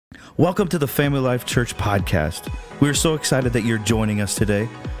Welcome to the Family Life Church podcast. We are so excited that you're joining us today.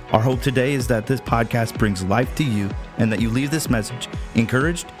 Our hope today is that this podcast brings life to you and that you leave this message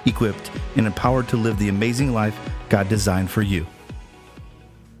encouraged, equipped, and empowered to live the amazing life God designed for you.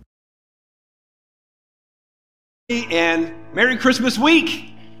 And Merry Christmas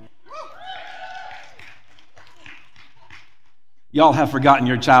week. Y'all have forgotten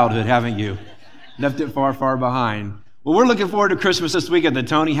your childhood, haven't you? Left it far, far behind. Well, we're looking forward to Christmas this week at the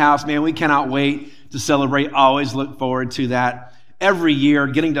Tony House. Man, we cannot wait to celebrate. Always look forward to that. Every year,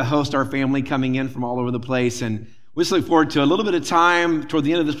 getting to host our family coming in from all over the place. And we just look forward to a little bit of time toward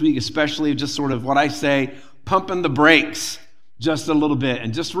the end of this week, especially just sort of what I say, pumping the brakes just a little bit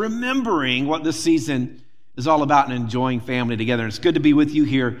and just remembering what this season is all about and enjoying family together. And it's good to be with you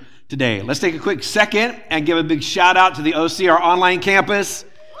here today. Let's take a quick second and give a big shout out to the OC, our online campus.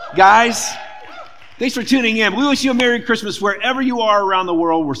 Guys, thanks for tuning in. We wish you a Merry Christmas wherever you are around the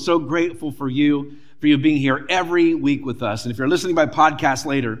world. We're so grateful for you being here every week with us. And if you're listening by podcast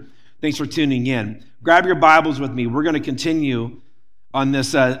later, thanks for tuning in. Grab your Bibles with me. We're going to continue on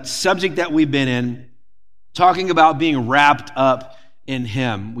this subject that we've been in, talking about being wrapped up in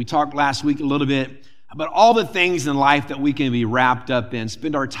Him. We talked last week a little bit about all the things in life that we can be wrapped up in,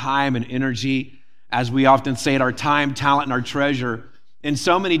 spend our time and energy, as we often say it, our time, talent, and our treasure in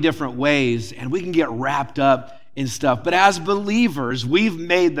so many different ways, and we can get wrapped up in stuff. But as believers, we've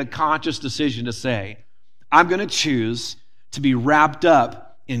made the conscious decision to say, I'm going to choose to be wrapped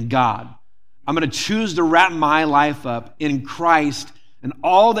up in God. I'm going to choose to wrap my life up in Christ and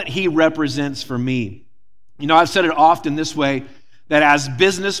all that He represents for me. You know, I've said it often this way, that as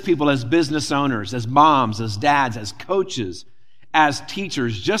business people, as business owners, as moms, as dads, as coaches, as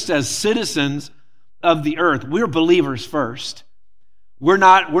teachers, just as citizens of the earth, we're believers first. We're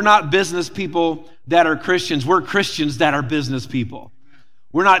not business people that are Christians. We're Christians that are business people.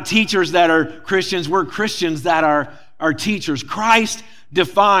 We're not teachers that are Christians. We're Christians that are teachers. Christ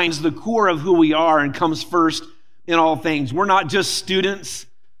defines the core of who we are and comes first in all things. We're not just students.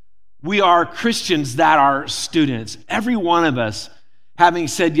 We are Christians that are students. Every one of us, having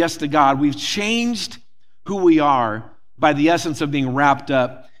said yes to God, we've changed who we are by the essence of being wrapped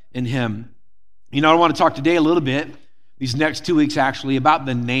up in Him. You know, I want to talk today a little bit, these next 2 weeks actually, about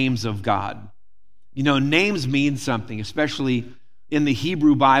the names of God. You know, names mean something, especially in the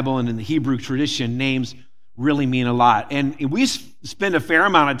Hebrew Bible and in the Hebrew tradition. Names really mean a lot. And we spend a fair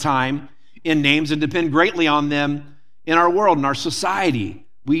amount of time in names and depend greatly on them in our world, in our society.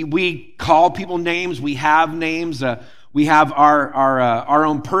 We call people names. We have names. We have our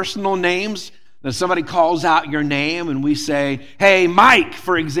own personal names. That somebody calls out your name and we say, hey, Mike,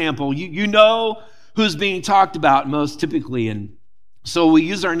 for example. You know who's being talked about most typically. And so we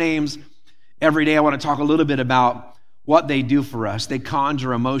use our names every day. I want to talk a little bit about what they do for us. They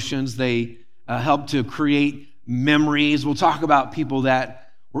conjure emotions. They help to create memories. We'll talk about people that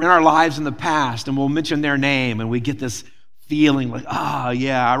were in our lives in the past, and we'll mention their name, and we get this feeling like,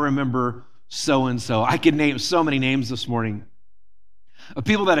 yeah, I remember so-and-so. I could name so many names this morning of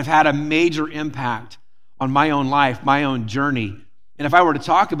people that have had a major impact on my own life, my own journey. And if I were to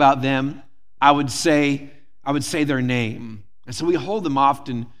talk about them, I would say their name. And so we hold them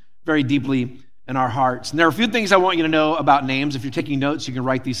often very deeply in our hearts. And there are a few things I want you to know about names. If you're taking notes, you can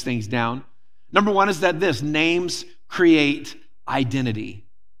write these things down. Number one is that names create identity.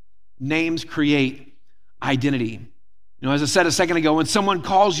 Names create identity. You know, as I said a second ago, when someone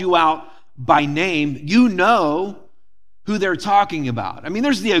calls you out by name, you know who they're talking about. I mean,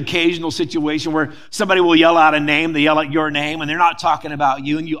 there's the occasional situation where somebody will yell out a name, they yell out your name, and they're not talking about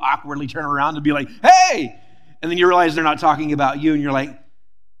you, and you awkwardly turn around and be like, hey! And then you realize they're not talking about you, and you're like,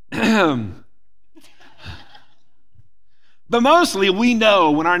 But mostly, we know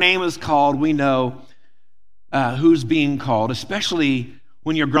when our name is called, we know who's being called, especially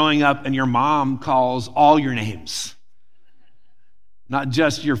when you're growing up and your mom calls all your names. Not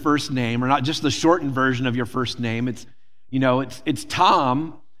just your first name, or not just the shortened version of your first name. It's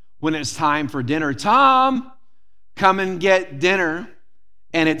Tom when it's time for dinner. Tom, come and get dinner.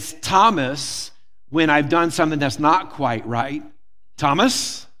 And it's Thomas when I've done something that's not quite right.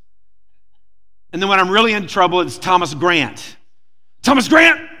 Thomas. And then when I'm really in trouble, it's Thomas Grant. Thomas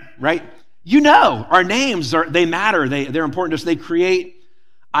Grant, right? You know, our names they matter. They're important to us. They create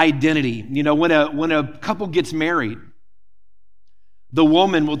identity. You know, when a couple gets married, the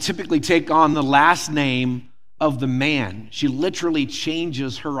woman will typically take on the last name of the man. She literally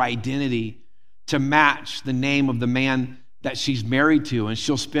changes her identity to match the name of the man that she's married to, and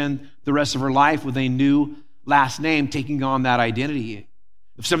she'll spend the rest of her life with a new last name, taking on that identity.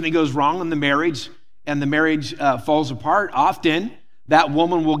 If something goes wrong in the marriage and the marriage falls apart, often that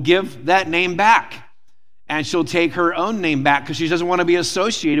woman will give that name back. And she'll take her own name back because she doesn't want to be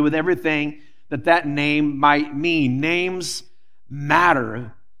associated with everything that name might mean. Names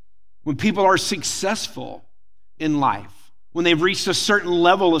matter. When people are successful in life, when they've reached a certain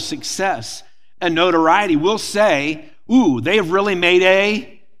level of success and notoriety, we'll say, ooh, they've really made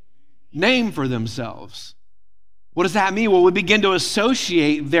a name for themselves. What does that mean? Well, we begin to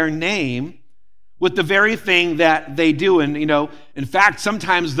associate their name with the very thing that they do. And, in fact,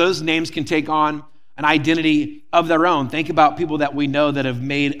 sometimes those names can take on an identity of their own. Think about people that we know that have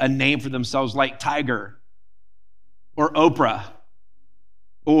made a name for themselves, like Tiger or Oprah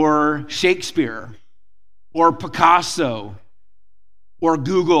or Shakespeare or Picasso or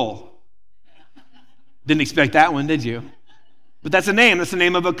Google. Didn't expect that one, did you? But that's a name. That's the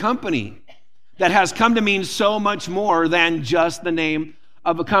name of a company that has come to mean so much more than just the name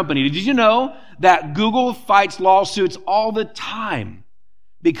of a company. Did you know that Google fights lawsuits all the time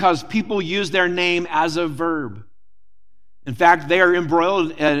because people use their name as a verb? In fact, they are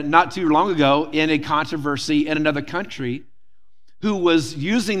embroiled not too long ago in a controversy in another country who was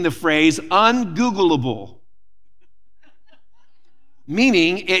using the phrase ungoogleable,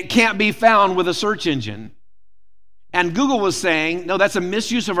 meaning it can't be found with a search engine. And Google was saying, no, that's a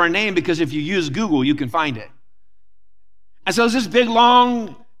misuse of our name because if you use Google, you can find it. And so it's this big,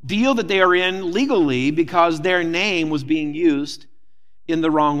 long deal that they are in legally because their name was being used in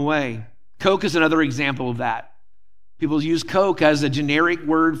the wrong way. Coke is another example of that. People use Coke as a generic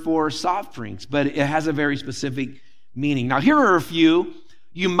word for soft drinks, but it has a very specific meaning. Now, here are a few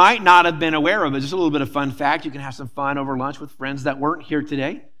you might not have been aware of. It's just a little bit of fun fact. You can have some fun over lunch with friends that weren't here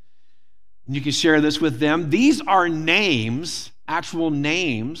today. And you can share this with them. These are names, actual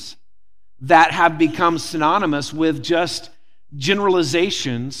names, that have become synonymous with just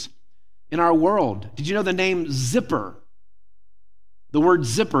generalizations in our world. Did you know the name Zipper? The word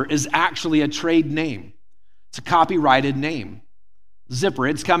zipper is actually a trade name. It's a copyrighted name. Zipper.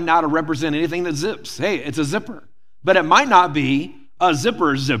 It's come now to represent anything that zips. Hey, it's a zipper. But it might not be a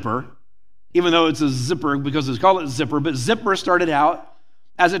zipper, even though it's a zipper because it's called it zipper. But zipper started out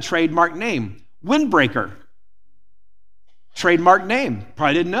as a trademark name. Windbreaker. Trademark name.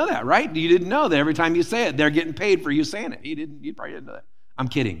 Probably didn't know that, right? You didn't know that every time you say it, they're getting paid for you saying it. You probably didn't know that. I'm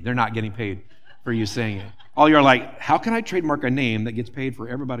kidding. They're not getting paid for you saying it. All you're like, how can I trademark a name that gets paid for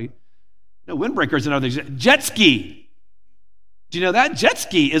everybody? No, Windbreaker is another example. Jet ski. Do you know that? Jet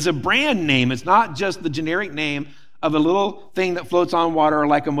ski is a brand name. It's not just the generic name of a little thing that floats on water or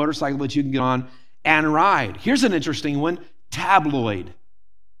like a motorcycle that you can get on and ride. Here's an interesting one. Tabloid.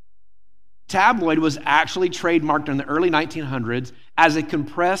 Tabloid was actually trademarked in the early 1900s as a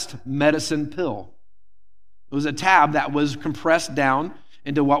compressed medicine pill. It was a tab that was compressed down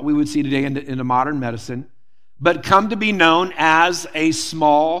into what we would see today into modern medicine, but come to be known as a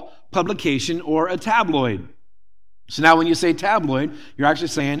small publication or a tabloid. So now when you say tabloid, you're actually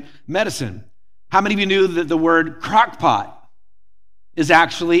saying medicine. How many of you knew that the word crockpot is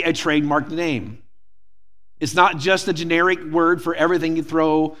actually a trademarked name? It's not just a generic word for everything you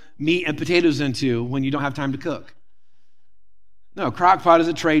throw meat and potatoes into when you don't have time to cook. No, crockpot is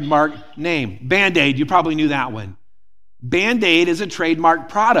a trademark name. Band-Aid, you probably knew that one. Band-Aid is a trademark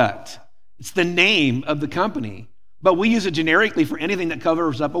product. It's the name of the company. But we use it generically for anything that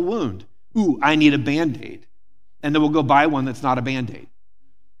covers up a wound. Ooh, I need a Band-Aid. And then we'll go buy one that's not a Band-Aid.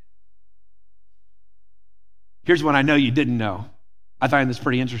 Here's one I know you didn't know. I find this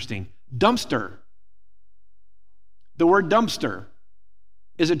pretty interesting. Dumpster. The word dumpster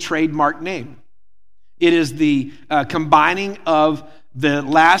is a trademark name. It is the combining of the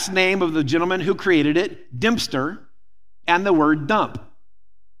last name of the gentleman who created it, Dempster, and the word dump.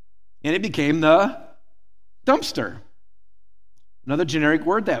 And it became the dumpster. Another generic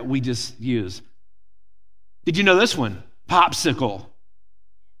word that we just use. Did you know this one? Popsicle.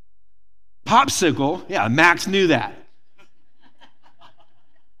 Popsicle, yeah, Max knew that.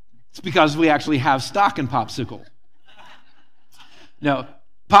 It's because we actually have stock in Popsicle. No,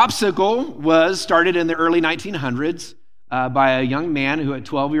 Popsicle was started in the early 1900s by a young man who at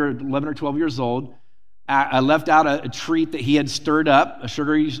 11 or 12 years old left out a treat that he had stirred up,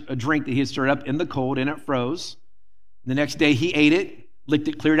 a drink that he had stirred up in the cold, and it froze. The next day he ate it, licked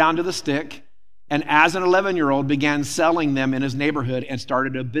it clear down to the stick, and as an 11-year-old began selling them in his neighborhood and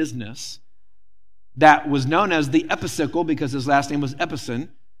started a business that was known as the Epicicle because his last name was Epison,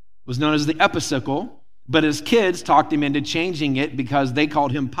 was known as the Epicicle, but his kids talked him into changing it because they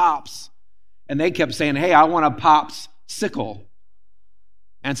called him Pops, and they kept saying, hey, I want a Pops sickle.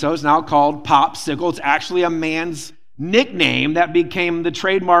 And so it's now called Popsicle. It's actually a man's nickname that became the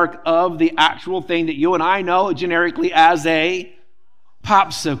trademark of the actual thing that you and I know generically as a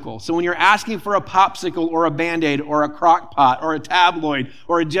popsicle. So when you're asking for a popsicle or a Band-Aid or a crock pot or a tabloid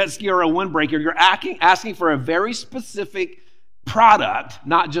or a jet ski or a windbreaker, you're asking for a very specific product,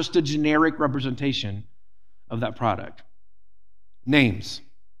 not just a generic representation of that product. Names.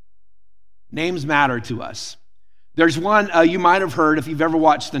 Names matter to us. There's one you might have heard, if you've ever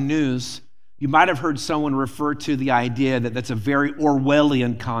watched the news, you might have heard someone refer to the idea that that's a very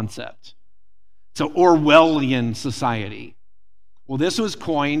Orwellian concept. It's an Orwellian society. Well, this was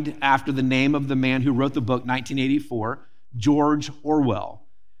coined after the name of the man who wrote the book, 1984, George Orwell,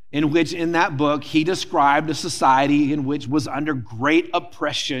 in that book, he described a society in which was under great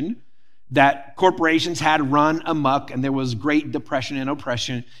oppression, that corporations had run amok, and there was great depression and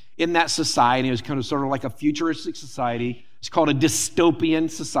oppression in that society. It was kind of sort of like a futuristic society. It's called a dystopian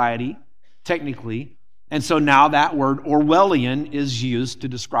society, technically. And so now that word Orwellian is used to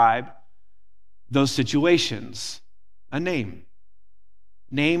describe those situations. A name.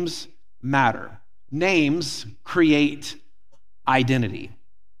 Names matter. Names create identity.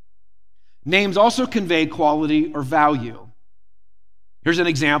 Names also convey quality or value. Here's an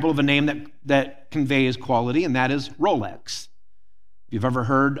example of a name that conveys quality, and that is Rolex. If you've ever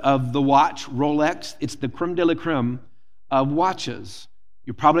heard of the watch Rolex, it's the creme de la creme of watches.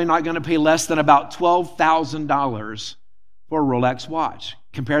 You're probably not going to pay less than about $12,000 for a Rolex watch.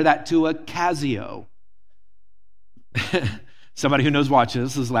 Compare that to a Casio. Somebody who knows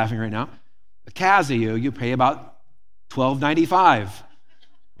watches is laughing right now. A Casio, you pay about $12.95,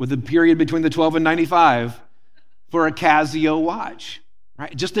 with a period between the 12 and 95 for a Casio watch.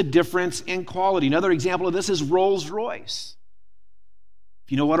 Right? Just a difference in quality. Another example of this is Rolls-Royce.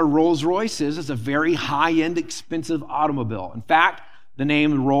 If you know what a Rolls-Royce is, it's a very high-end, expensive automobile. In fact, the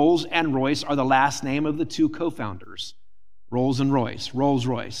name Rolls and Royce are the last name of the two co-founders, Rolls and Royce,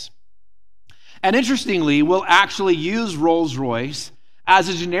 Rolls-Royce. And interestingly, we'll actually use Rolls-Royce as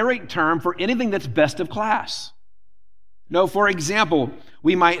a generic term for anything that's best of class. No, for example,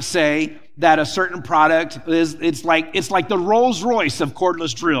 we might say that a certain product it's like the Rolls-Royce of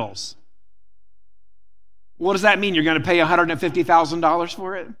cordless drills. What does that mean? You're going to pay $150,000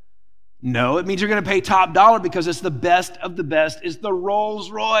 for it? No, it means you're going to pay top dollar because it's the best of the best. It's the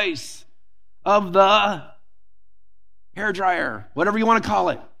Rolls-Royce of the hairdryer, whatever you want to call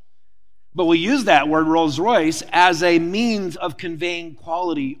it. But we use that word Rolls-Royce as a means of conveying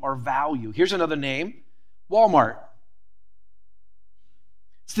quality or value. Here's another name, Walmart.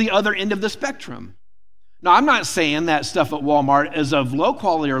 It's the other end of the spectrum. Now, I'm not saying that stuff at Walmart is of low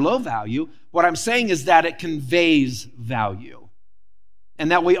quality or low value. What I'm saying is that it conveys value.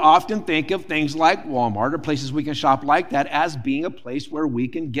 And that we often think of things like Walmart or places we can shop like that as being a place where we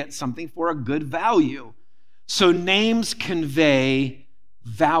can get something for a good value. So names convey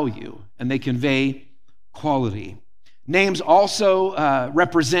value and they convey quality. Names also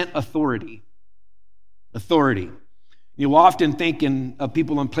represent authority. Authority. You'll often think of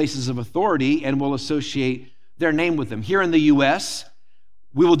people in places of authority and will associate their name with them. Here in the U.S.,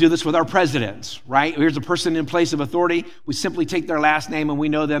 we will do this with our presidents, right? Here's a person in place of authority. We simply take their last name and we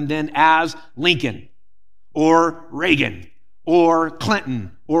know them then as Lincoln or Reagan or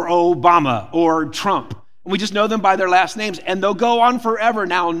Clinton or Obama or Trump. And we just know them by their last names, and they'll go on forever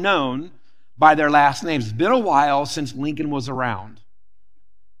now known by their last names. It's been a while since Lincoln was around,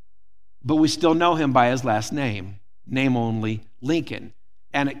 but we still know him by his last name. Name only, Lincoln.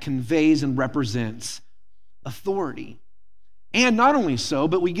 And it conveys and represents authority. And not only so,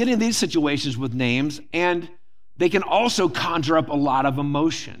 but we get in these situations with names and they can also conjure up a lot of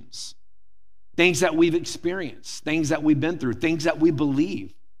emotions. Things that we've experienced, things that we've been through, things that we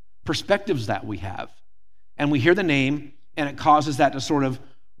believe, perspectives that we have. And we hear the name and it causes that to sort of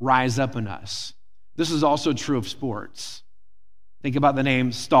rise up in us. This is also true of sports. Think about the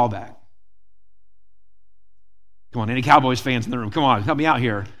name Staubach. Come on, any Cowboys fans in the room? Come on, help me out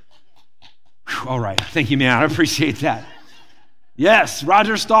here. Whew, all right, thank you, man. I appreciate that. Yes,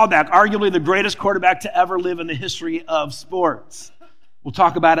 Roger Staubach, arguably the greatest quarterback to ever live in the history of sports. We'll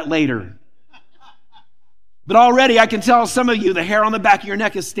talk about it later. But already I can tell some of you the hair on the back of your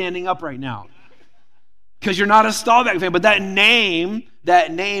neck is standing up right now because you're not a Staubach fan. But that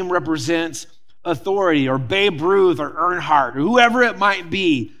name represents authority, or Babe Ruth or Earnhardt or whoever it might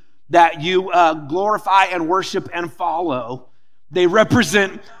be that you glorify and worship and follow. They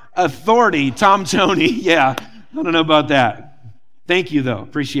represent authority. Tom Tony, yeah, I don't know about that. Thank you, though.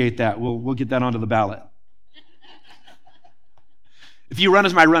 Appreciate that. We'll get that onto the ballot. If you run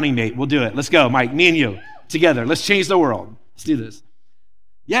as my running mate, we'll do it. Let's go, Mike, me and you, together. Let's change the world. Let's do this.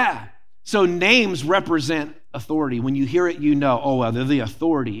 Yeah. So names represent authority. When you hear it, you know, oh, well, they're the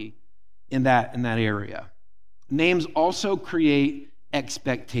authority in that area. Names also create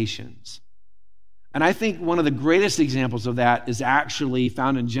expectations. And I think one of the greatest examples of that is actually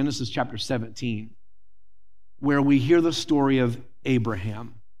found in Genesis chapter 17, where we hear the story of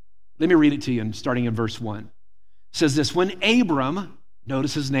Abraham. Let me read it to you, starting in verse 1. It says this, when Abram,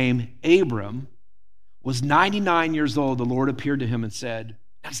 notice his name, Abram, was 99 years old, the Lord appeared to him and said,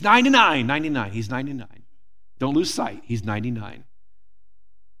 that's 99, he's 99. Don't lose sight, he's 99.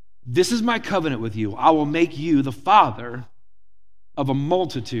 This is my covenant with you. I will make you the father of a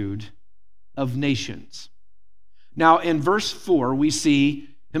multitude of nations. Now, in verse 4, we see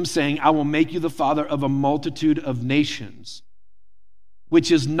him saying, I will make you the father of a multitude of nations,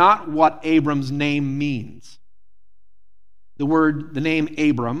 which is not what Abram's name means. The name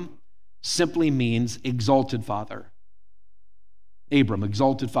Abram simply means exalted father. Abram,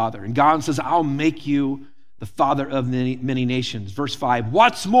 exalted father. And God says, I'll make you the father of many nations. Verse 5,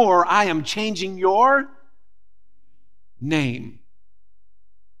 what's more, I am changing your name.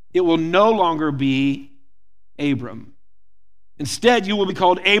 It will no longer be Abram. Instead, you will be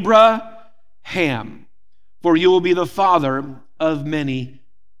called Abraham, for you will be the father of many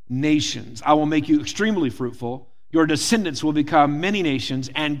nations. I will make you extremely fruitful. Your descendants will become many nations,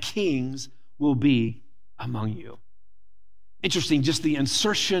 and kings will be among you. Interesting, just the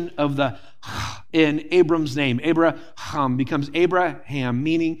insertion of the in Abram's name. Abraham becomes Abraham,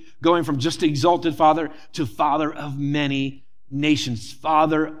 meaning going from just exalted father to father of many nations,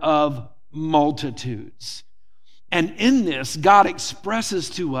 father of multitudes. And in this, God expresses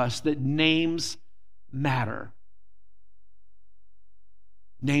to us that names matter.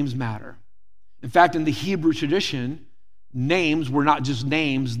 Names matter. In fact, in the Hebrew tradition, names were not just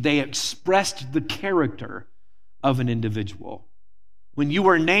names, they expressed the character of an individual. When you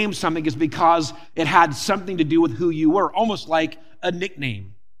were named something, it's because it had something to do with who you were, almost like a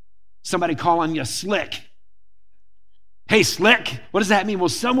nickname. Somebody calling you Slick. Hey, Slick, what does that mean? Well,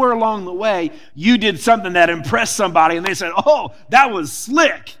 somewhere along the way, you did something that impressed somebody, and they said, oh, that was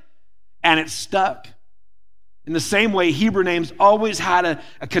Slick, and it stuck. In the same way, Hebrew names always had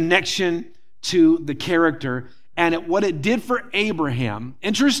a connection to the character, and what it did for Abraham,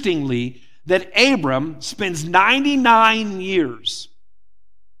 interestingly, that Abram spends 99 years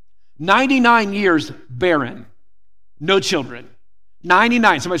barren, no children.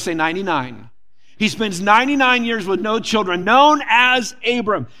 99, somebody say 99. He spends 99 years with no children, known as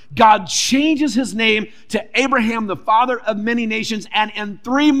Abram. God changes his name to Abraham, the father of many nations, and in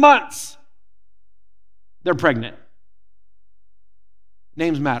 3 months, they're pregnant.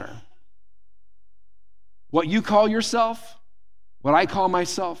 Names matter. What you call yourself, what I call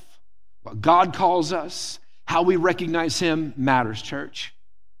myself, what God calls us, how we recognize him matters, church.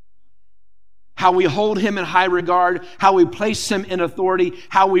 How we hold him in high regard, how we place him in authority,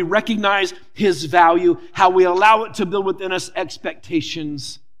 how we recognize his value, how we allow it to build within us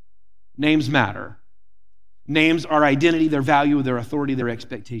expectations. Names matter. Names are identity, their value, their authority, their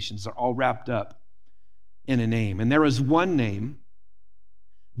expectations are all wrapped up in a name. And there is one name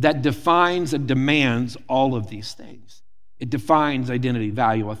that defines and demands all of these things. It defines identity,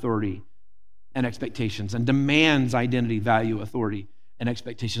 value, authority, and expectations, and demands identity, value, authority, and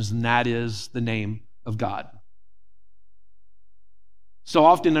expectations, and that is the name of God. So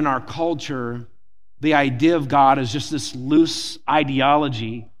often in our culture, the idea of God is just this loose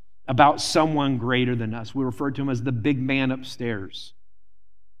ideology about someone greater than us. We refer to him as the big man upstairs.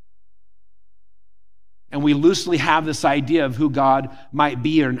 And we loosely have this idea of who God might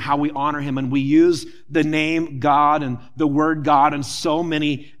be and how we honor him. And we use the name God and the word God in so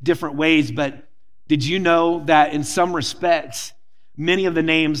many different ways. But did you know that in some respects, many of the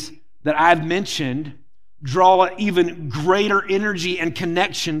names that I've mentioned draw an even greater energy and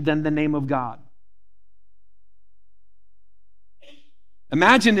connection than the name of God?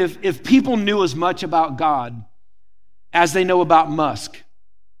 Imagine if people knew as much about God as they know about Musk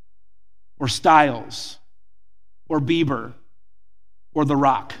or Styles or Bieber or The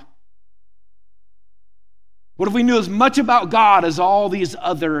Rock. What if we knew as much about God as all these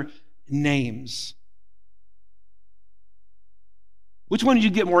other names? Which one did you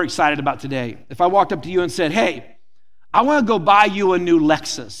get more excited about today? If I walked up to you and said, hey, I want to go buy you a new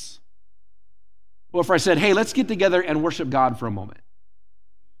Lexus. Or if I said, hey, let's get together and worship God for a moment.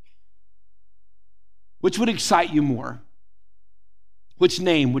 Which would excite you more? Which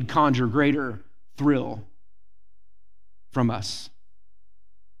name would conjure greater thrill from us?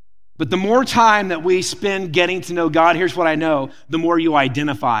 But the more time that we spend getting to know God, here's what I know, the more you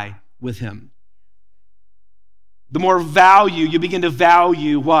identify with him. The more value, you begin to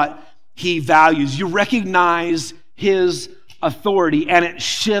value what he values. You recognize his authority, and it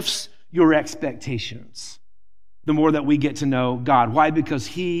shifts your expectations. the more that we get to know God. Why? Because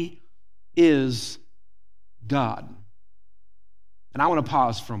he is God. And I want to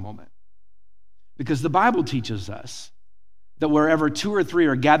pause for a moment, because the Bible teaches us that wherever 2 or 3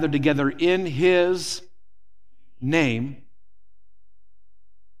 are gathered together in his name,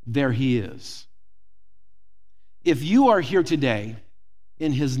 there he is. If you are here today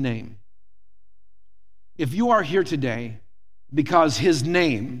in his name, if you are here today because his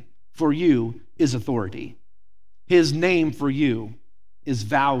name for you is authority, his name for you is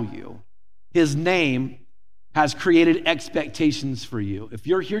value, his name has created expectations for you. If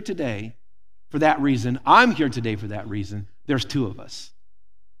you're here today for that reason, I'm here today for that reason, there's 2 of us.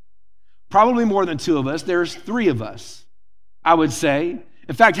 Probably more than 2 of us, there's 3 of us, I would say.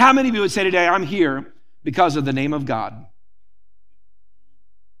 In fact, how many of you would say today, I'm here because of the name of God?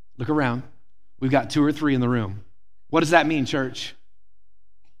 Look around. We've got 2 or 3 in the room. What does that mean, church?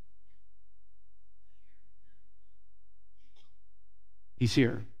 He's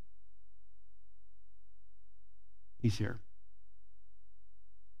here. He's here.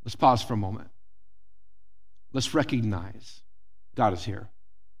 Let's pause for a moment. Let's recognize God is here.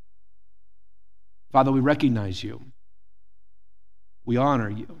 Father, we recognize you. We honor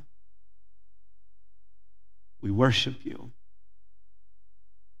you. We worship you.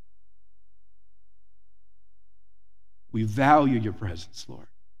 We value your presence, Lord.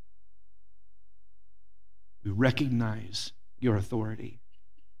 We recognize your authority.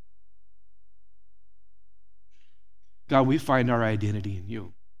 God, we find our identity in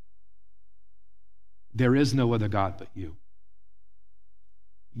you. There is no other God but you.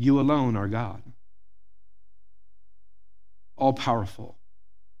 You alone are God. All-powerful,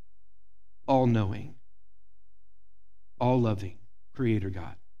 all-knowing, all-loving Creator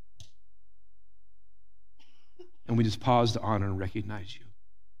God. And we just pause to honor and recognize you.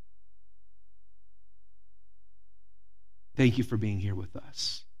 Thank you for being here with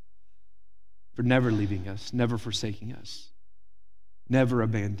us, for never leaving us, never forsaking us, never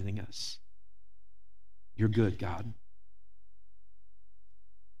abandoning us. You're good, God.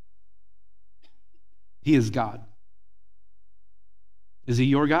 He is God. Is he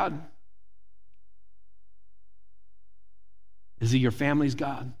your God? Is he your family's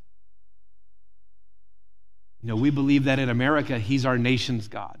God? You know, we believe that in America, he's our nation's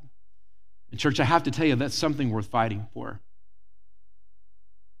God. And church, I have to tell you, that's something worth fighting for.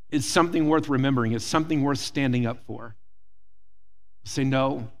 It's something worth remembering. It's something worth standing up for. Say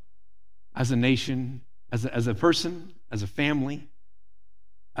no, as a nation, as a person, as a family,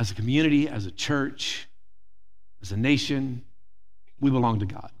 as a community, as a church, as a nation, we belong to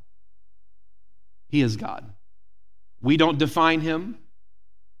God. He is God. We don't define him.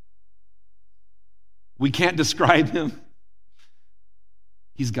 We can't describe him.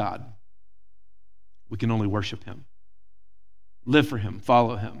 He's God. We can only worship him, live for him,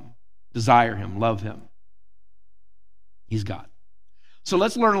 follow him, desire him, love him. He's God. So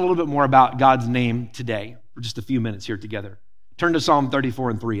let's learn a little bit more about God's name today for just a few minutes here together. Turn to Psalm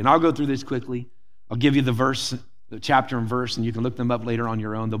 34:3, and I'll go through this quickly. I'll give you the verse, the chapter and verse, and you can look them up later on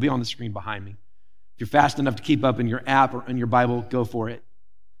your own. They'll be on the screen behind me. If you're fast enough to keep up in your app or in your Bible, go for it.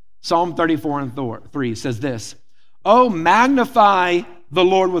 Psalm 34:3 says this, "Oh, magnify the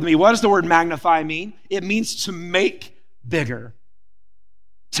Lord with me." What does the word magnify mean? It means to make bigger,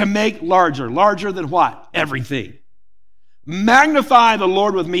 to make larger. Larger than what? Everything. Magnify the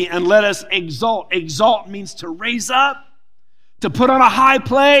Lord with me and let us exalt. Exalt means to raise up, to put on a high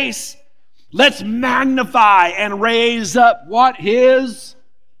place. Let's magnify and raise up what? His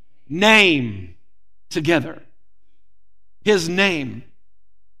name together. His name.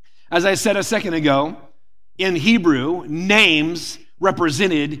 As I said a second ago, in Hebrew, names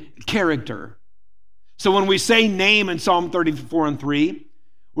represented character. So when we say name in Psalm 34:3,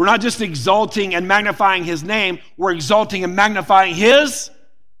 we're not just exalting and magnifying his name, we're exalting and magnifying his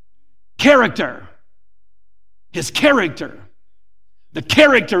character. His character. The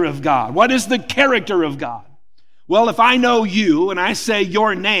character of God. What is the character of God? Well, if I know you and I say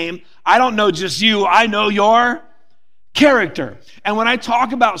your name, I don't know just you, I know your character. And when I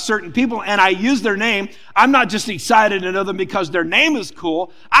talk about certain people and I use their name, I'm not just excited to know them because their name is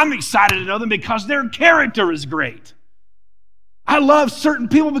cool. I'm excited to know them because their character is great. I love certain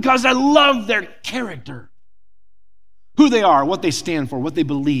people because I love their character. Who they are, what they stand for, what they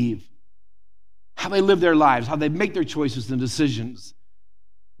believe, how they live their lives, how they make their choices and decisions.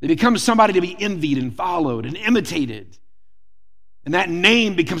 They become somebody to be envied and followed and imitated. And that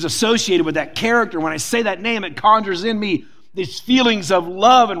name becomes associated with that character. When I say that name, it conjures in me these feelings of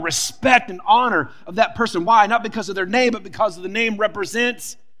love and respect and honor of that person. Why? Not because of their name, but because the name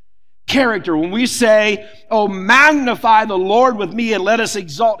represents character. When we say, oh, magnify the Lord with me and let us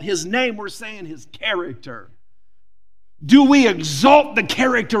exalt his name, we're saying his character. Do we exalt the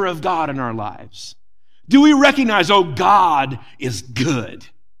character of God in our lives? Do we recognize, oh, God is good?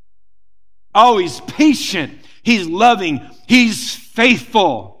 Oh, he's patient. He's loving. He's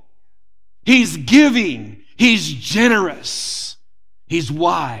faithful. He's giving. He's generous. He's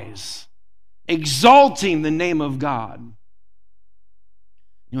wise. Exalting the name of God.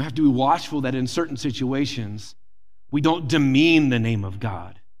 You have to be watchful that in certain situations, we don't demean the name of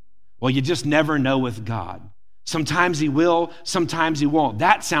God. Well, you just never know with God. Sometimes he will, sometimes he won't.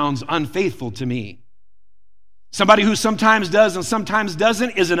 That sounds unfaithful to me. Somebody who sometimes does and sometimes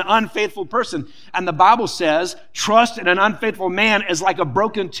doesn't is an unfaithful person. And the Bible says, trust in an unfaithful man is like a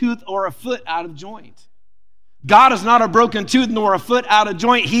broken tooth or a foot out of joint. God is not a broken tooth nor a foot out of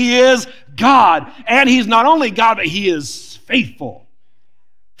joint. He is God. And he's not only God, but he is faithful.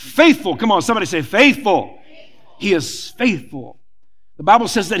 Faithful. Come on, somebody say faithful. He is faithful. The Bible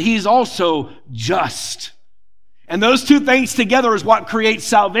says that he's also just. And those two things together is what creates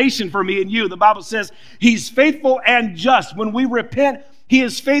salvation for me and you. The Bible says he's faithful and just. When we repent, he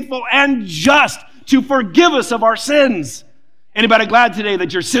is faithful and just to forgive us of our sins. Anybody glad today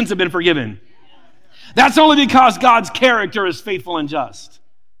that your sins have been forgiven? That's only because God's character is faithful and just.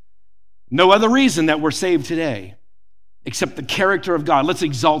 No other reason that we're saved today except the character of God. Let's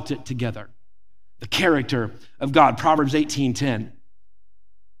exalt it together. The character of God. Proverbs 18:10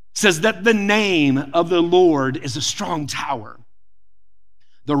 says that the name of the Lord is a strong tower.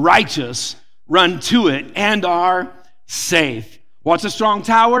 The righteous run to it and are safe. What's a strong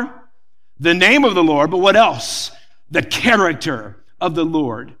tower? The name of the Lord, but what else? The character of the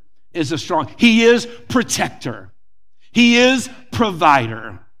Lord is a strong. He is protector. He is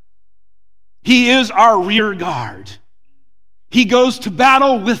provider. He is our rear guard. He goes to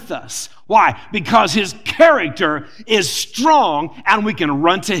battle with us. Why? Because his character is strong and we can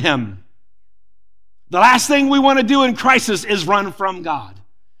run to him. The last thing we want to do in crisis is run from God.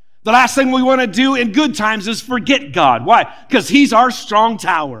 The last thing we want to do in good times is forget God. Why? Because he's our strong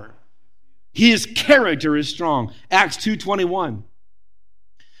tower. His character is strong. Acts 2:21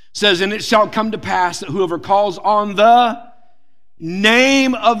 says, and it shall come to pass that whoever calls on the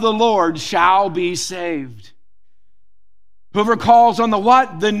name of the Lord shall be saved. Whoever calls on the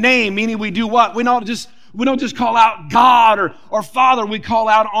what? The name, meaning we do what? We don't just call out God or Father. We call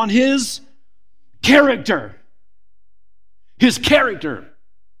out on his character. His character.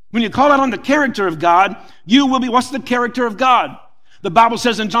 When you call out on the character of God, you will be, what's the character of God? The Bible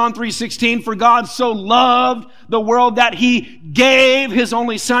says in John 3:16, for God so loved the world that he gave his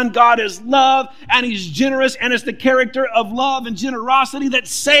only son. God is love and he's generous, and it's the character of love and generosity that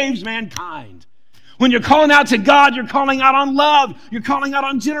saves mankind. When you're calling out to God, you're calling out on love. You're calling out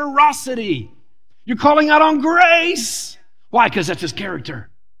on generosity. You're calling out on grace. Why? Because that's his character.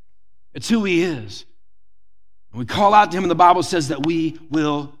 It's who he is. And we call out to him, and the Bible says that we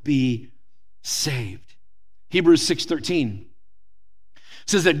will be saved. Hebrews 6:13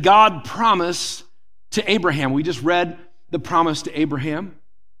 says that God promised to Abraham. We just read the promise to Abraham.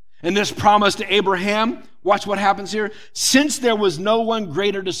 And this promise to Abraham, watch what happens here. Since there was no one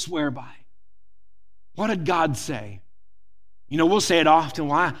greater to swear by. What did God say? You know, we'll say it often.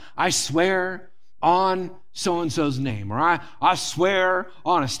 Well, I swear on so-and-so's name, or I swear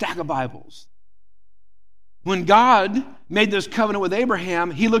on a stack of Bibles. When God made this covenant with Abraham,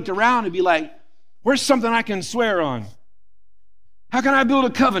 he looked around and be like, where's something I can swear on? How can I build a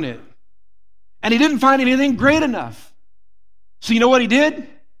covenant? And he didn't find anything great enough. So you know what he did?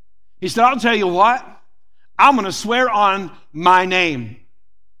 He said, I'll tell you what, I'm going to swear on my name.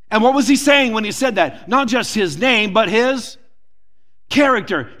 And what was he saying when he said that? Not just his name, but his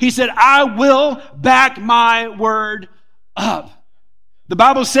character. He said, I will back my word up. The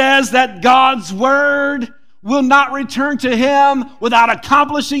Bible says that God's word will not return to him without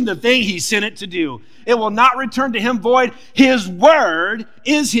accomplishing the thing he sent it to do. It will not return to him void. His word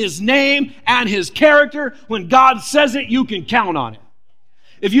is his name and his character. When God says it, you can count on it.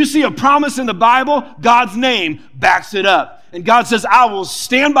 If you see a promise in the Bible, God's name backs it up. And God says, I will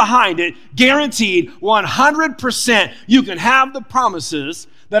stand behind it, guaranteed 100%. You can have the promises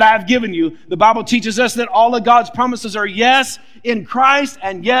that I have given you. The Bible teaches us that all of God's promises are yes in Christ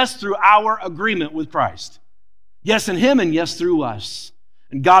and yes through our agreement with Christ. Yes in him and yes through us.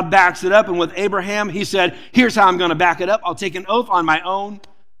 And God backs it up. And with Abraham, he said, here's how I'm going to back it up. I'll take an oath on my own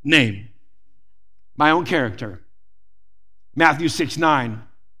name, my own character. Matthew 6:9.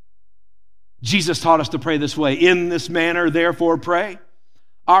 Jesus taught us to pray this way. In this manner, therefore, pray.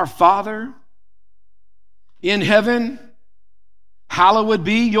 Our Father in heaven, Hallowed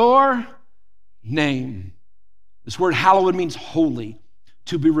be your name. This word hallowed means holy,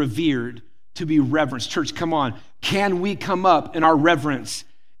 to be revered, to be reverenced. Church, come on. Can we come up in our reverence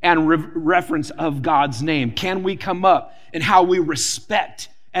and reference of God's name? Can we come up in how we respect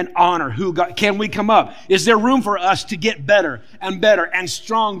and honor who God? Can we come up? Is there room for us to get better and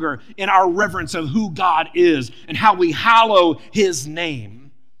stronger in our reverence of who God is and how we hallow his name?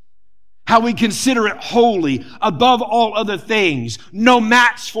 How we consider it holy above all other things, no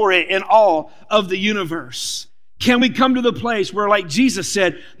match for it in all of the universe. Can we come to the place where, like Jesus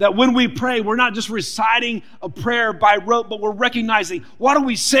said, that when we pray, we're not just reciting a prayer by rote, but we're recognizing, what are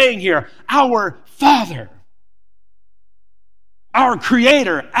we saying here? Our Father, our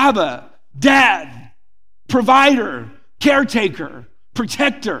Creator, Abba, Dad, Provider, Caretaker,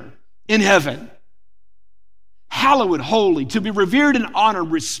 Protector in heaven. Hallowed, holy, to be revered and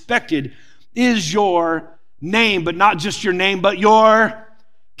honored, respected is your name, but not just your name, but your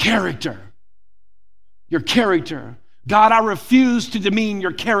character. Your character. God, I refuse to demean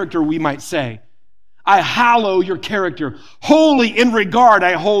your character, we might say. I hallow your character. Holy in regard,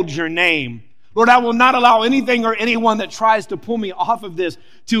 I hold your name. Lord, I will not allow anything or anyone that tries to pull me off of this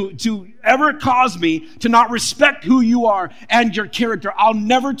to ever cause me to not respect who you are and your character. I'll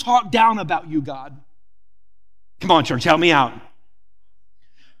never talk down about you, God. Come on, church, help me out.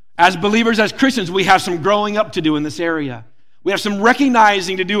 As believers, as Christians, we have some growing up to do in this area. We have some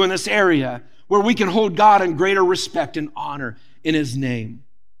recognizing to do in this area where we can hold God in greater respect and honor in his name.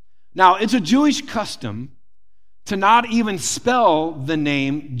 Now, it's a Jewish custom to not even spell the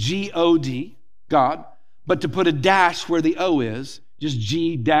name G-O-D, God, but to put a dash where the O is, just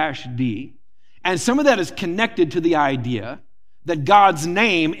G-D. And some of that is connected to the idea that God's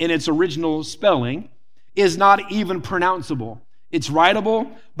name in its original spelling is not even pronounceable. It's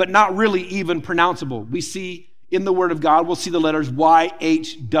writable, but not really even pronounceable. We see in the Word of God, we'll see the letters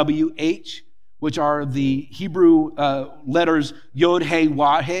Y-H-W-H, which are the Hebrew letters Yod-He,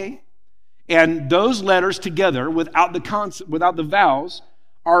 Wah-He. And those letters together, without the vowels,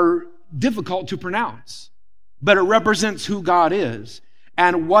 are difficult to pronounce. But it represents who God is.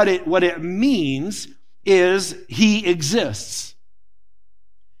 And what it means is he exists.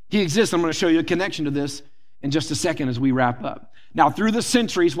 He exists. I'm going to show you a connection to this in just a second as we wrap up. Now, through the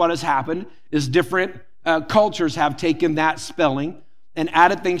centuries, what has happened is different cultures have taken that spelling and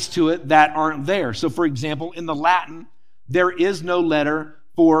added things to it that aren't there. So, for example, in the Latin, there is no letter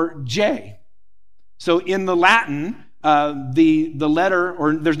for J. So in the Latin, the letter,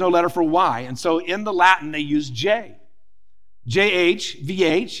 or there's no letter for Y. And so in the Latin, they use J. J-H,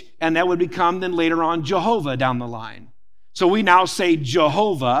 V-H, and that would become then later on Jehovah down the line. So we now say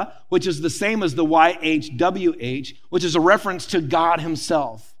Jehovah, which is the same as the Y-H-W-H, which is a reference to God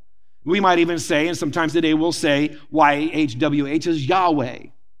himself. We might even say, and sometimes today we'll say Y-H-W-H is Yahweh.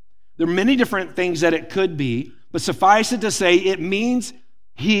 There are many different things that it could be, but suffice it to say it means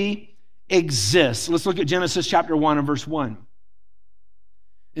he exists. Let's look at Genesis chapter 1 and verse 1.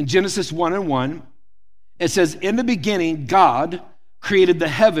 In Genesis 1 and 1, it says, in the beginning, God created the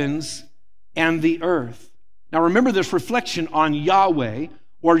heavens and the earth. Now remember this reflection on Yahweh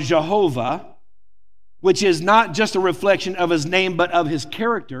or Jehovah, which is not just a reflection of his name, but of his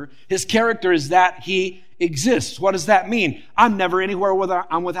character. His character is that he exists. What does that mean? I'm never anywhere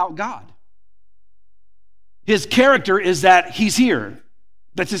without God. His character is that he's here.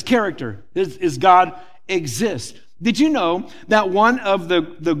 That's his character, is God exists. Did you know that one of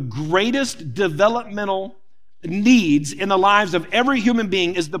the greatest developmental needs in the lives of every human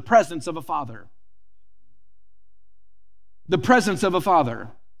being is the presence of a father? The presence of a father.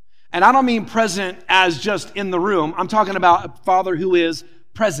 And I don't mean present as just in the room. I'm talking about a father who is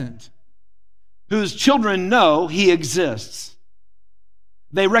present, whose children know he exists.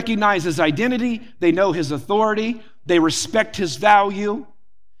 They recognize his identity. They know his authority. They respect his value.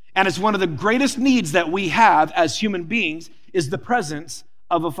 And it's one of the greatest needs that we have as human beings is the presence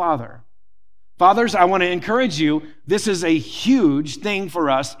of a father. Fathers, I want to encourage you, this is a huge thing for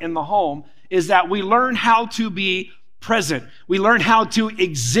us in the home, is that we learn how to be present. We learn how to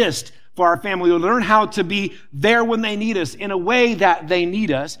exist for our family. We learn how to be there when they need us in a way that they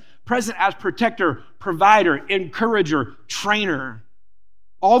need us. Present as protector, provider, encourager, trainer.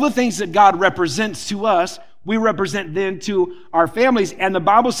 All the things that God represents to us, we represent then to our families. And the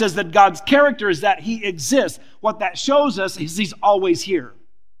Bible says that God's character is that he exists. What that shows us is he's always here.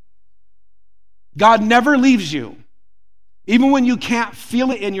 God never leaves you. Even when you can't feel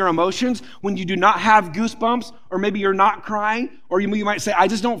it in your emotions, when you do not have goosebumps, or maybe you're not crying, or you might say, I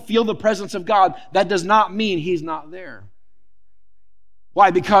just don't feel the presence of God. That does not mean he's not there. Why?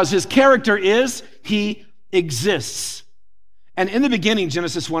 Because his character is he exists. And in the beginning,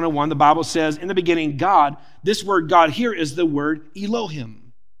 Genesis 1:1, the Bible says, in the beginning, God, this word God here is the word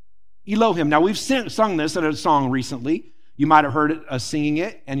Elohim. Elohim. Now, we've sung this in a song recently. You might have heard us singing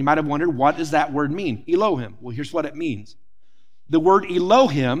it, and you might have wondered, what does that word mean? Elohim. Well, here's what it means. The word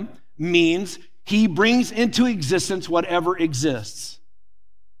Elohim means he brings into existence whatever exists.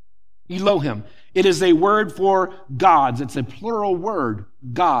 Elohim. It is a word for gods. It's a plural word,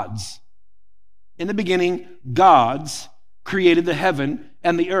 gods. In the beginning, gods created the heaven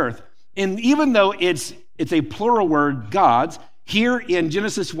and the earth. And even though it's a plural word, gods, here in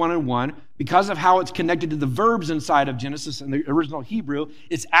Genesis 1:1, because of how it's connected to the verbs inside of Genesis in the original Hebrew,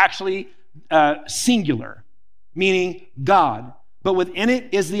 it's actually singular, meaning God. But within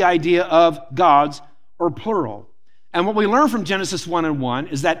it is the idea of gods, or plural. And what we learn from Genesis 1:1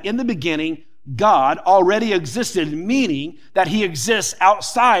 is that in the beginning, God already existed, meaning that he exists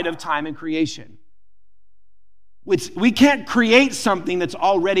outside of time and creation. We can't create something that's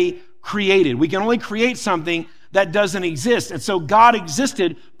already created. We can only create something that doesn't exist. And so God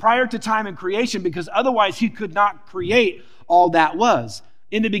existed prior to time and creation because otherwise he could not create all that was.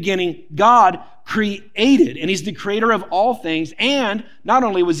 In the beginning, God created, and he's the creator of all things. And not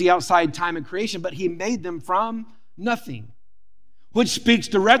only was he outside time and creation, but he made them from nothing, which speaks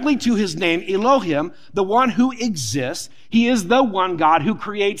directly to his name, Elohim, the one who exists. He is the one God who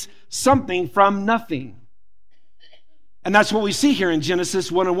creates something from nothing. And that's what we see here in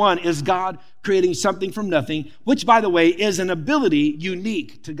Genesis 1:1, is God creating something from nothing, which, by the way, is an ability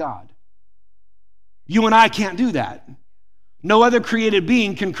unique to God. You and I can't do that. No other created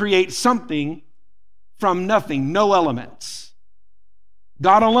being can create something from nothing, no elements.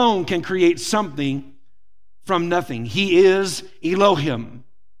 God alone can create something from nothing. He is Elohim,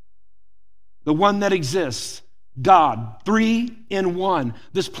 the one that exists, God, 3 in 1.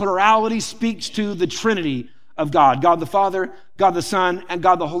 This plurality speaks to the Trinity of God, God the Father, God the Son, and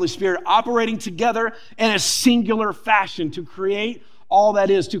God the Holy Spirit, operating together in a singular fashion to create all that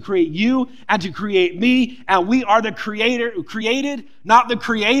is, to create you and to create me. And we are the created, not the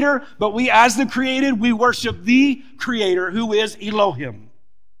creator, but we as the created, we worship the creator who is Elohim.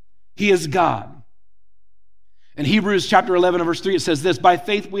 He is God. In Hebrews chapter 11 and verse 3, it says this: by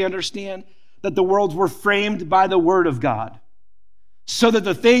faith we understand that the worlds were framed by the word of God, so that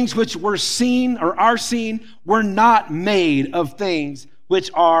the things which were seen or are seen were not made of things which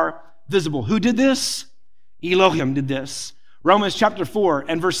are visible. Who did this? Elohim did this. Romans chapter 4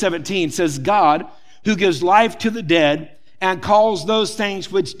 and verse 17 says, God, who gives life to the dead and calls those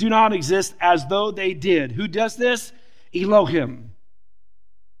things which do not exist as though they did. Who does this? Elohim.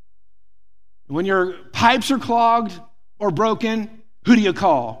 When your pipes are clogged or broken, who do you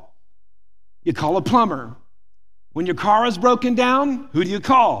call? You call a plumber. When your car is broken down, who do you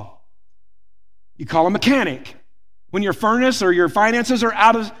call? You call a mechanic. When your furnace or your finances are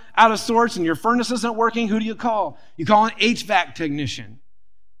out of sorts and your furnace isn't working, who do you call? You call an HVAC technician.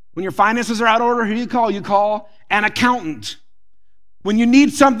 When your finances are out of order, who do you call? You call an accountant. When you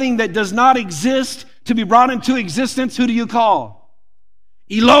need something that does not exist to be brought into existence, who do you call?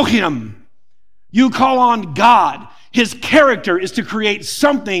 Elohim. You call on God. His character is to create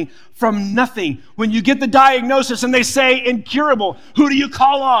something from nothing. When you get the diagnosis and they say incurable, who do you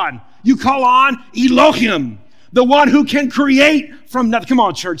call on? You call on Elohim, the one who can create from nothing. Come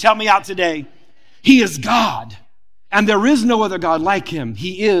on, church, help me out today. He is God, and there is no other God like him.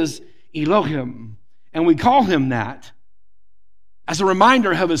 He is Elohim, and we call him that as a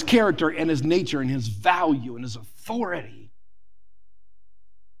reminder of his character and his nature and his value and his authority.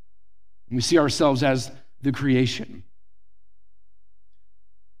 And we see ourselves as the creation.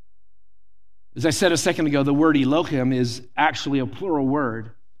 As I said a second ago, the word Elohim is actually a plural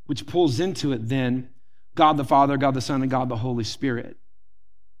word, which pulls into it then God the Father, God the Son, and God the Holy Spirit.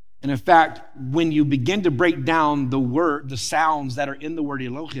 And in fact, when you begin to break down the sounds that are in the word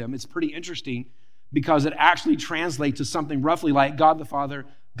Elohim, it's pretty interesting because it actually translates to something roughly like God the Father,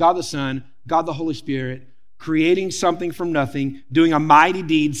 God the Son, God the Holy Spirit, creating something from nothing, doing a mighty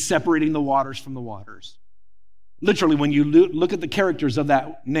deed, separating the waters from the waters. Literally, when you look at the characters of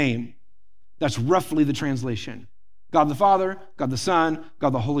that name, that's roughly the translation. God the Father, God the Son,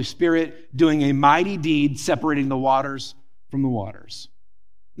 God the Holy Spirit, doing a mighty deed, separating the waters from the waters.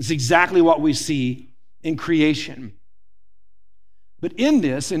 It's exactly what we see in creation. But in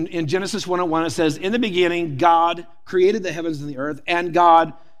this, in Genesis 1:1, it says, in the beginning, God created the heavens and the earth, and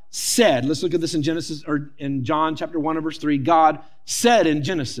God said, let's look at this in John chapter 1 and verse 3, God said in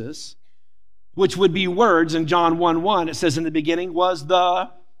Genesis, which would be words in John 1:1, it says in the beginning was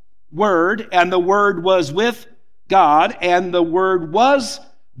the Word, and the Word was with God, and the Word was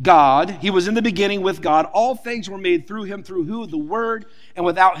God. He was in the beginning with God. All things were made through him, through who? The Word. And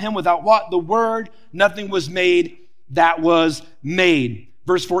without him, without what? The Word. Nothing was made that was made.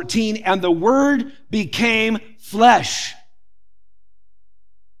 Verse 14, and the Word became flesh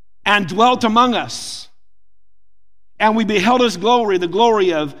and dwelt among us. And we beheld his glory, the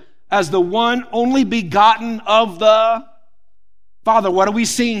glory of as the one only begotten of the Father. What are we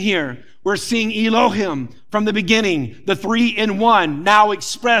seeing here? We're seeing Elohim from the beginning, the 3 in 1, now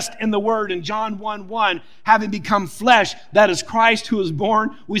expressed in the Word in John 1:1, having become flesh. That is Christ who was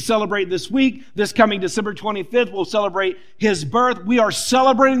born. We celebrate this week. This coming December 25th, we'll celebrate his birth. We are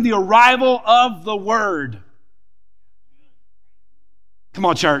celebrating the arrival of the Word. Come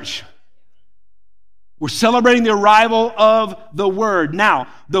on, church. We're celebrating the arrival of the Word. Now,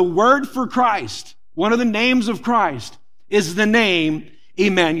 the word for Christ, one of the names of Christ, is the name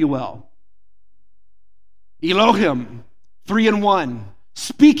Emmanuel. Elohim, 3 in 1,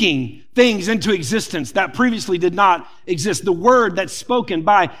 speaking things into existence that previously did not exist. The word that's spoken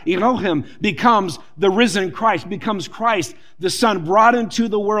by Elohim becomes the risen Christ, becomes Christ, the Son, brought into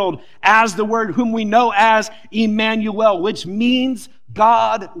the world as the Word, whom we know as Emmanuel, which means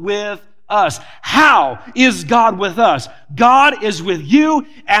God with us. How is God with us? God is with you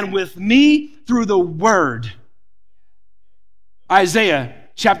and with me through the Word. Isaiah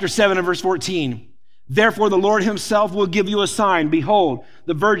chapter 7 and verse 14. Therefore the Lord himself will give you a sign. Behold,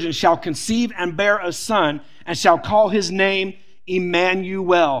 the virgin shall conceive and bear a son and shall call his name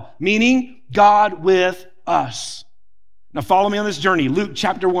Emmanuel, meaning God with us. Now follow me on this journey. Luke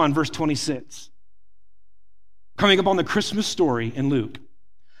chapter 1 verse 26. Coming up on the Christmas story in Luke.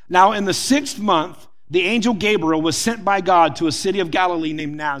 Now in the 6th month, the angel Gabriel was sent by God to a city of Galilee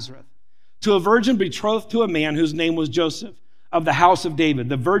named Nazareth, to a virgin betrothed to a man whose name was Joseph, of the house of David.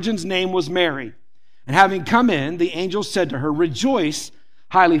 The virgin's name was Mary. And having come in, the angel said to her, Rejoice,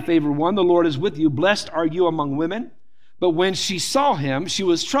 highly favored one, the Lord is with you. Blessed are you among women. But when she saw him, she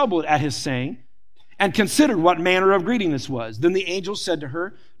was troubled at his saying, and considered what manner of greeting this was. Then the angel said to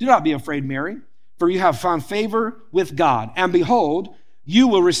her, Do not be afraid, Mary, for you have found favor with God. And behold, you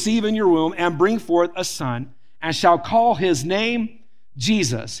will receive in your womb and bring forth a son, and shall call his name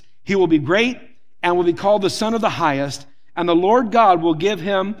Jesus. He will be great and will be called the Son of the Highest, and the Lord God will give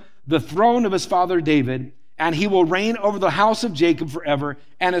him the throne of his father David, and he will reign over the house of Jacob forever,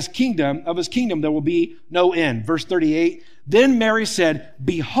 and his kingdom there will be no end. Verse 38, then Mary said,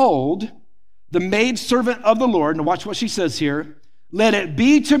 Behold, the maidservant of the Lord, and watch what she says here, let it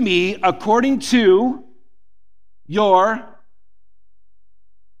be to me according to your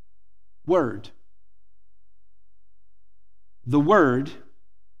word. The Word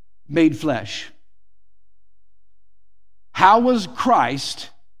made flesh. How was Christ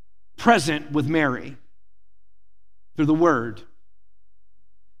present with Mary? Through the Word.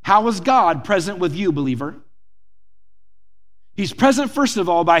 How was God present with you, believer? He's present, first of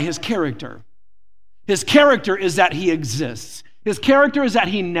all, by his character. His character is that he exists. His character is that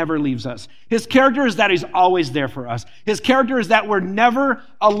he never leaves us. His character is that he's always there for us. His character is that we're never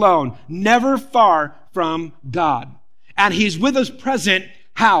alone, never far from God. And he's with us present,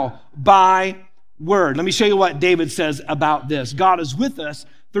 how? By Word. Let me show you what David says about this. God is with us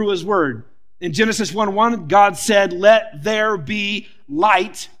through his Word. In Genesis 1:1, God said, Let there be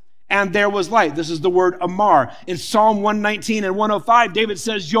light, and there was light. This is the word Amar. In Psalm 119 and 105, David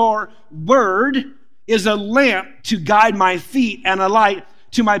says, Your Word is a lamp to guide my feet and a light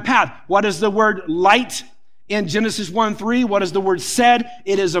to my path. What is the word light in Genesis 1:3? What is the word said?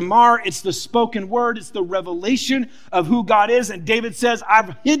 It is Amar. It's the spoken word. It's the revelation of who God is. And David says,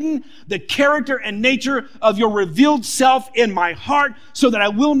 I've hidden the character and nature of your revealed self in my heart so that I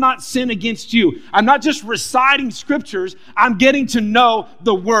will not sin against you. I'm not just reciting scriptures. I'm getting to know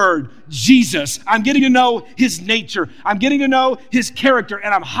the word, Jesus. I'm getting to know his nature. I'm getting to know his character.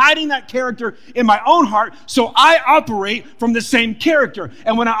 And I'm hiding that character in my own heart so I operate from the same character.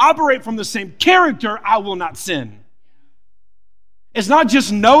 And when I operate from the same character, I will not sin. It's not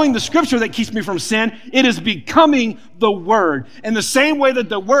just knowing the scripture that keeps me from sin. It is becoming the Word. In the same way that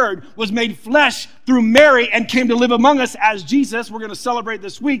the Word was made flesh through Mary and came to live among us as Jesus, we're going to celebrate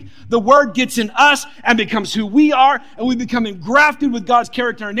this week, the Word gets in us and becomes who we are, and we become engrafted with God's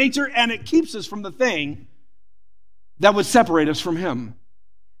character and nature, and it keeps us from the thing that would separate us from him.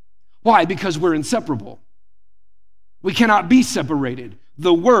 Why? Because we're inseparable. We cannot be separated.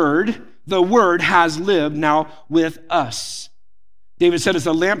 The Word has lived now with us. David said, it's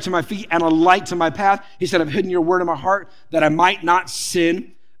a lamp to my feet and a light to my path. He said, I've hidden your word in my heart that I might not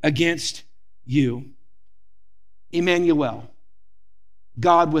sin against you. Emmanuel,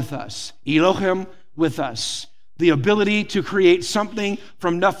 God with us. Elohim with us. the ability to create something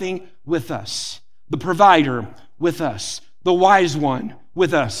from nothing with us. The provider with us. The wise one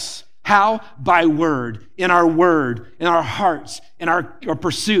with us. How? By word, in our hearts, in our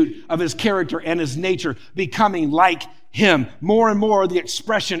pursuit of his character and his nature, becoming like him. More and more the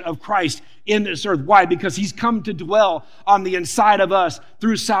expression of Christ in this earth. Why? Because he's come to dwell on the inside of us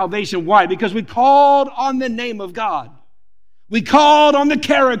through salvation. Why? Because we called on the name of God. We called on the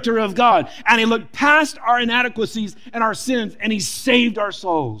character of God, and he looked past our inadequacies and our sins, and he saved our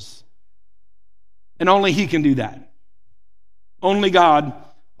souls. And only he can do that. Only God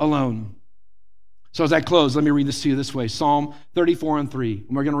alone. So as I close, let me read this to you this way. Psalm 34:3.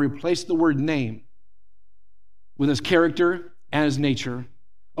 And we're going to replace the word name with his character and his nature.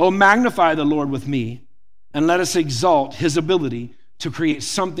 Oh, magnify the Lord with me, and let us exalt his ability to create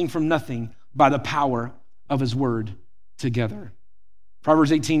something from nothing by the power of his word together.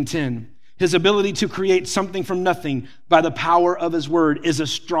 Proverbs 18:10. His ability to create something from nothing by the power of his word is a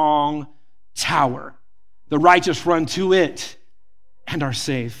strong tower. The righteous run to it and are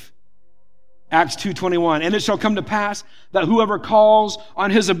safe. Acts 2:21. And it shall come to pass that whoever calls on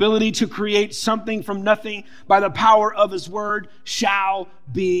his ability to create something from nothing by the power of his word shall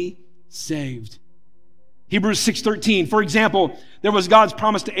be saved. Hebrews 6:13. For example, there was God's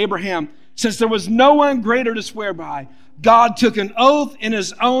promise to Abraham. Since there was no one greater to swear by, God took an oath in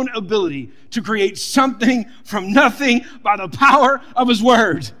his own ability to create something from nothing by the power of his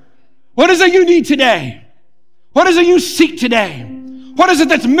word. What is it you need today? What is it you seek today? What is it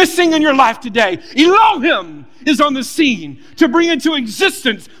that's missing in your life today? Elohim is on the scene to bring into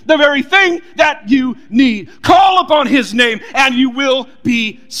existence the very thing that you need. Call upon his name and you will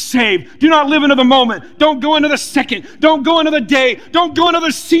be saved. Do not live into the moment. Don't go into the second. Don't go into the day. Don't go into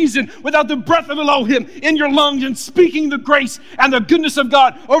the season without the breath of Elohim in your lungs and speaking the grace and the goodness of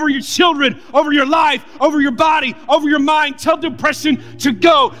God over your children, over your life, over your body, over your mind. Tell depression to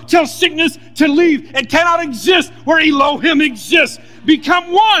go. Tell sickness to leave. It cannot exist where Elohim exists.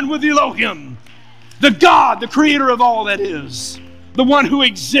 Become one with Elohim, the God, the creator of all that is, the one who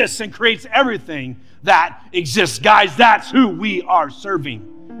exists and creates everything that exists. Guys, that's who we are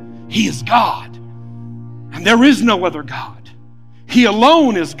serving. He is God, and there is no other God. He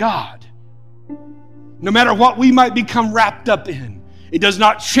alone is God. No matter what we might become wrapped up in, it does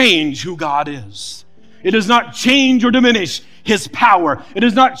not change who God is. It does not change or diminish his power. It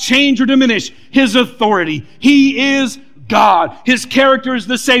does not change or diminish his authority. He is God. His character is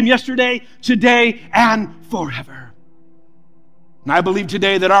the same yesterday, today, and forever. And I believe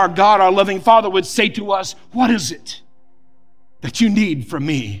today that our God, our loving Father, would say to us, what is it that you need from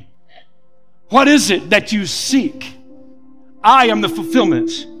me? What is it that you seek? I am the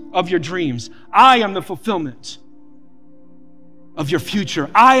fulfillment of your dreams. I am the fulfillment of your future.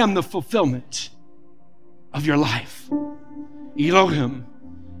 I am the fulfillment of your life. Elohim,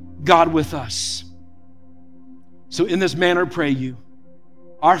 God with us. So in this manner pray you,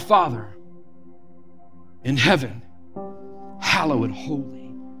 our Father in heaven, hallowed,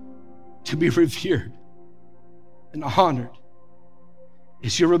 holy, to be revered and honored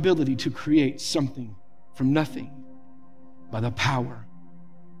is your ability to create something from nothing by the power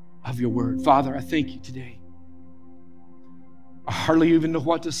of your word. Father, I thank you today. I hardly even know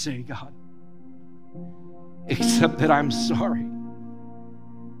what to say, God, except that I'm sorry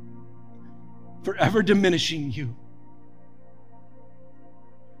for ever diminishing you,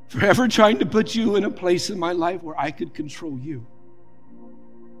 for ever trying to put you in a place in my life where I could control you,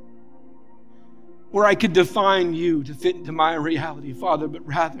 where I could define you to fit into my reality, Father, but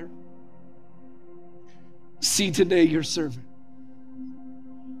rather see today your servant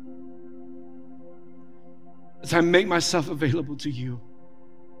as I make myself available to you.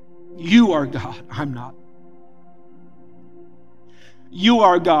 You are God, I'm not. You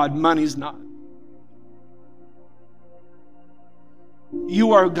are God, money's not.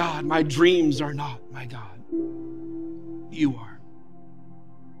 You are God, my dreams are not my God. You are.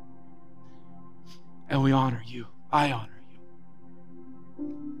 And we honor you. I honor you.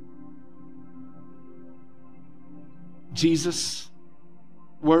 Jesus,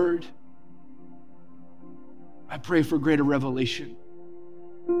 Word, I pray for greater revelation.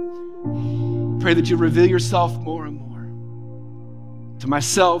 Pray that you reveal yourself more and more to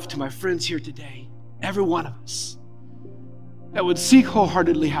myself, to my friends here today, every one of us that would seek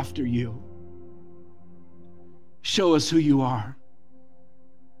wholeheartedly after you. Show us who you are.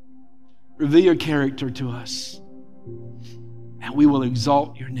 Reveal your character to us, and we will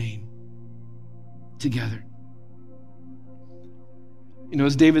exalt your name together. You know,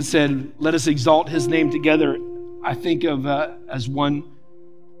 as David said, let us exalt his name together. I think of as one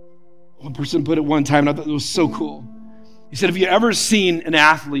One person put it one time, and I thought it was so cool. He said, have you ever seen an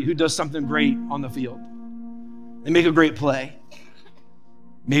athlete who does something great on the field? They make a great play.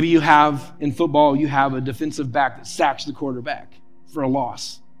 Maybe you have, in football, you have a defensive back that sacks the quarterback for a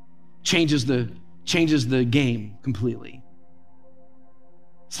loss. Changes the game completely.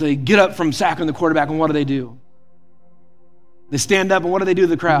 So they get up from sacking the quarterback, and what do? They stand up, and what do they do to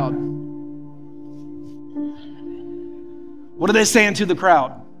the crowd? What are they saying to the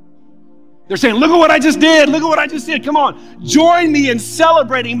crowd? They're saying, look at what I just did. Look at what I just did. Come on, join me in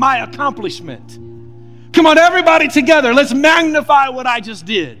celebrating my accomplishment. Come on, everybody together. Let's magnify what I just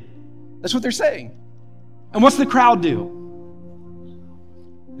did. That's what they're saying. And what's the crowd do?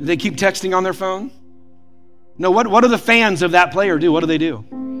 Do they keep texting on their phone? No, what do the fans of that player do? What do they do?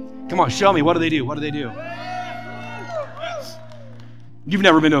 Come on, show me. What do they do? What do they do? You've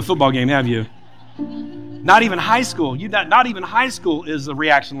never been to a football game, have you? Not even high school. Not even high school is a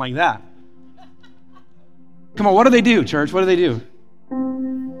reaction like that. Come on, what do they do, church? What do they do?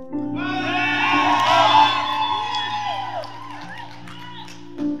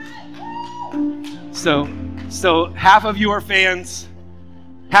 So half of you are fans.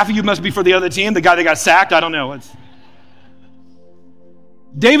 Half of you must be for the other team, the guy that got sacked. I don't know.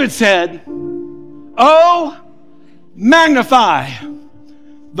 David said, oh, magnify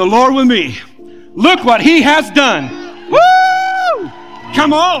the Lord with me. Look what he has done. Woo!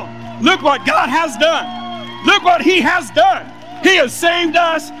 Come on. Look what God has done. Look what he has done. He has saved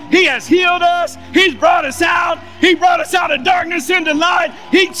us. He has healed us. He's brought us out. He brought us out of darkness into light.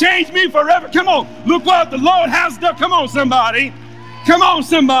 He changed me forever. Come on. Look what the Lord has done. Come on, somebody. Come on,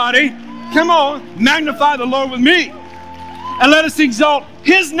 somebody. Come on. Magnify the Lord with me. And let us exalt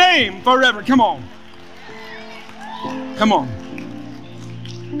his name forever. Come on. Come on.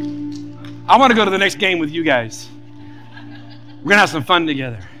 I want to go to the next game with you guys. We're going to have some fun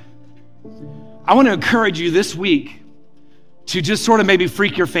together. I want to encourage you this week to just sort of maybe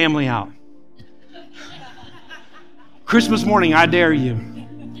freak your family out. Christmas morning, I dare you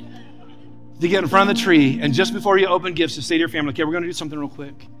to get in front of the tree, and just before you open gifts, to say to your family, okay, we're going to do something real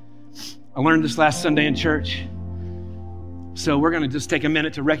quick. I learned this last Sunday in church. So we're going to just take a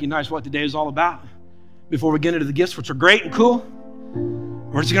minute to recognize what today is all about before we get into the gifts, which are great and cool.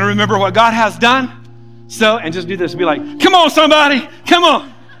 We're just going to remember what God has done. So, and just do this. Be like, come on, somebody. Come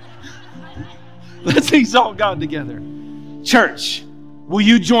on. Let's exalt God together. Church, will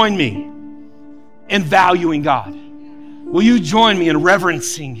you join me in valuing God? Will you join me in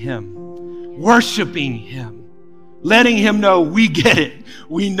reverencing him, worshiping him, letting him know we get it.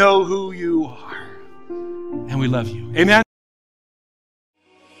 We know who you are, and we love you. Amen.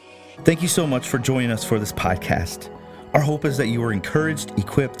 Thank you so much for joining us for this podcast. Our hope is that you are encouraged,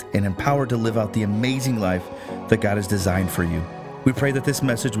 equipped, and empowered to live out the amazing life that God has designed for you. We pray that this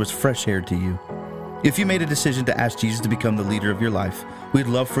message was fresh air to you. If you made a decision to ask Jesus to become the leader of your life, we'd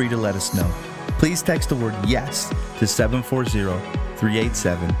love for you to let us know. Please text the word YES to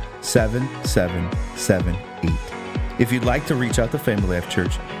 740-387-7778. If you'd like to reach out to Family Life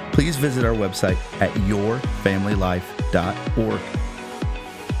Church, please visit our website at yourfamilylife.org.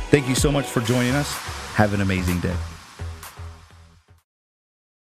 Thank you so much for joining us. Have an amazing day.